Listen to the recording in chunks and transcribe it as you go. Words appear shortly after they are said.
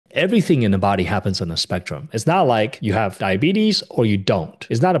Everything in the body happens on a spectrum. It's not like you have diabetes or you don't.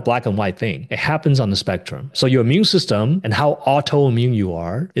 It's not a black and white thing. It happens on the spectrum. So your immune system and how autoimmune you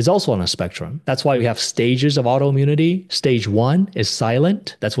are is also on a spectrum. That's why we have stages of autoimmunity. Stage 1 is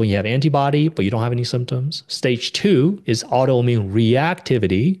silent. That's when you have antibody, but you don't have any symptoms. Stage 2 is autoimmune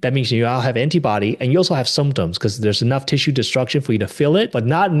reactivity. That means you now have antibody and you also have symptoms because there's enough tissue destruction for you to feel it, but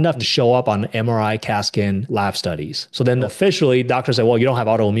not enough to show up on MRI, CAT scan, lab studies. So then officially doctors say, well, you don't have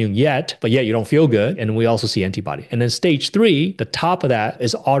autoimmune yet, but yet you don't feel good. And we also see antibody. And then stage 3, the top of that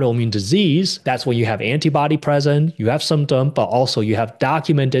is autoimmune disease. That's when you have antibody present, you have symptom, but also you have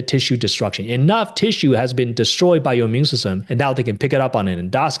documented tissue destruction. Enough tissue has been destroyed by your immune system. And now they can pick it up on an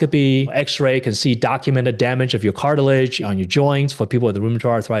endoscopy, x-ray, can see documented damage of your cartilage on your joints for people with rheumatoid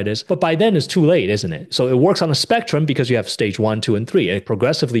arthritis. But by then it's too late, isn't it? So it works on a spectrum because you have stage 1, 2, and 3. It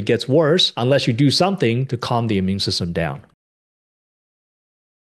progressively gets worse unless you do something to calm the immune system down.